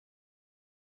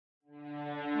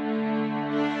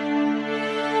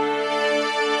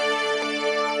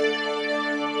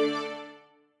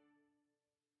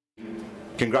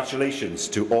Congratulations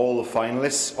to all the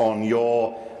finalists on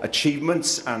your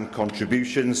achievements and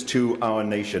contributions to our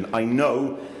nation. I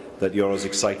know that you're as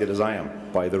excited as I am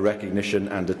by the recognition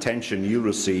and attention you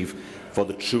receive for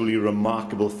the truly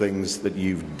remarkable things that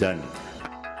you've done.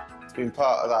 Being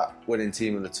part of that winning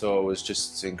team on the tour was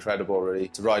just incredible, really.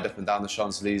 To ride up and down the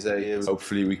Champs-Elysees,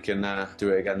 hopefully we can do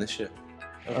it again this year.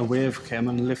 A wave came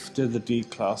and lifted the D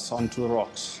class onto the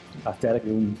rocks. At Derek,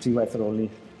 we went for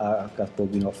only got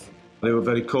bugging off. They were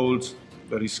very cold,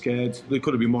 very scared. They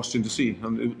could have been washed into sea,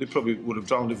 and they probably would have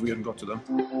drowned if we hadn't got to them.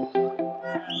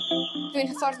 Dwi'n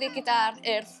hyfforddi gyda'r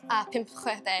Urdd a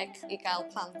 5-60 I gael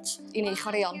plant I ni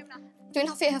chwaraeon.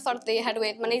 Dwi'n hoffi hyfforddi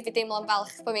oherwydd mae'n neud fi deimlo'n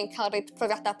falch bod fi'n cael rhoi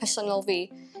profiadau personol fi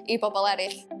I bobl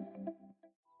eraill.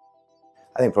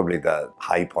 I think probably the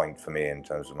high point for me in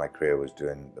terms of my career was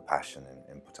doing The Passion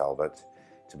in Port Talbot.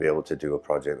 To be able to do a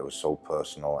project that was so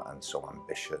personal and so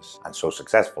ambitious and so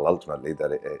successful ultimately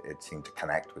that it seemed to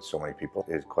connect with so many people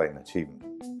is quite an achievement.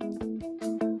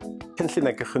 Cynllun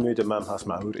a gychwynnwyd yma ym Mhlas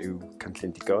Mawr yw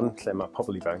cynllun digon, lle mae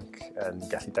pobl ifanc yn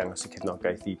gallu dangos y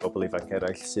cefnogaeth I bobl ifanc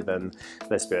eraill sydd yn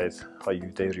lesbiaidd, hoyw,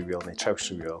 deurywiol neu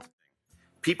trawsrywiol.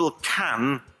 People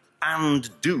can and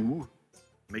do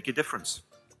make a difference.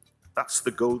 That's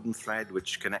the golden thread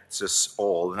which connects us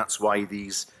all, and that's why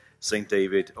these St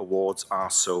David Awards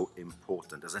are so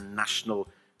important as a national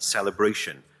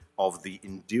celebration of the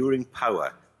enduring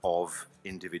power of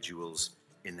individuals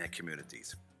in their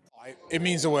communities. It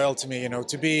means the world to me,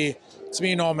 to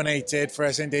be nominated for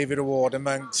a St David Award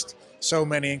amongst so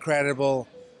many incredible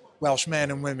Welsh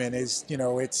men and women is,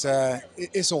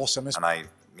 it's awesome. And I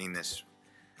mean this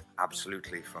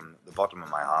absolutely from the bottom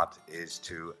of my heart, is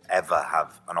to ever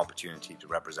have an opportunity to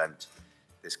represent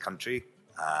this country,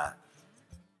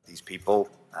 these people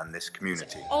and this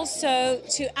community. Also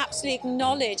to absolutely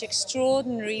acknowledge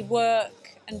extraordinary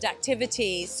work and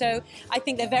activities. So I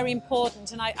think they're very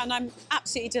important, and I'm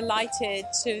absolutely delighted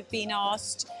to have been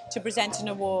asked to present an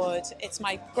award. It's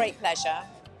my great pleasure.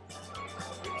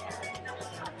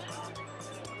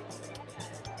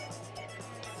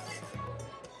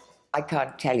 I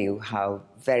can't tell you how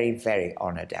very, very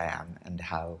honoured I am and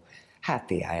how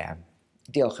happy I am.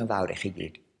 Diolch yn fawr I chi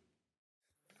gyd.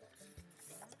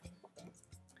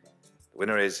 The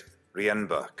winner is Rhian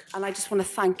Burke. And I just want to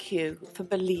thank you for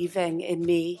believing in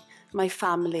me, my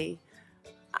family,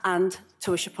 and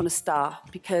To Wish Upon a Star,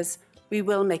 because we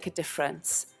will make a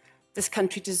difference. This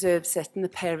country deserves it, and the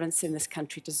parents in this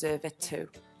country deserve it too.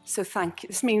 So thank you.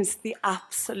 This means the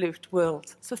absolute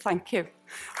world. So thank you.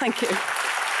 Thank you.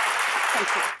 Thank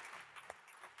you.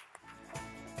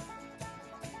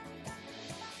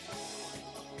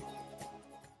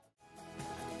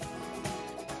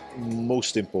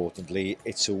 Most importantly,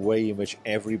 it's a way in which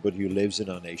everybody who lives in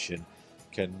our nation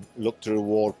can look to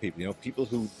reward people. People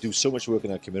who do so much work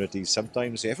in our communities,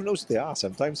 sometimes, everyone knows who they are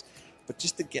sometimes, but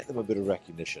just to get them a bit of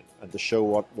recognition and to show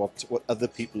what other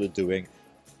people are doing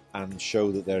and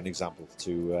show that they're an example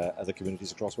to other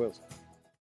communities across Wales.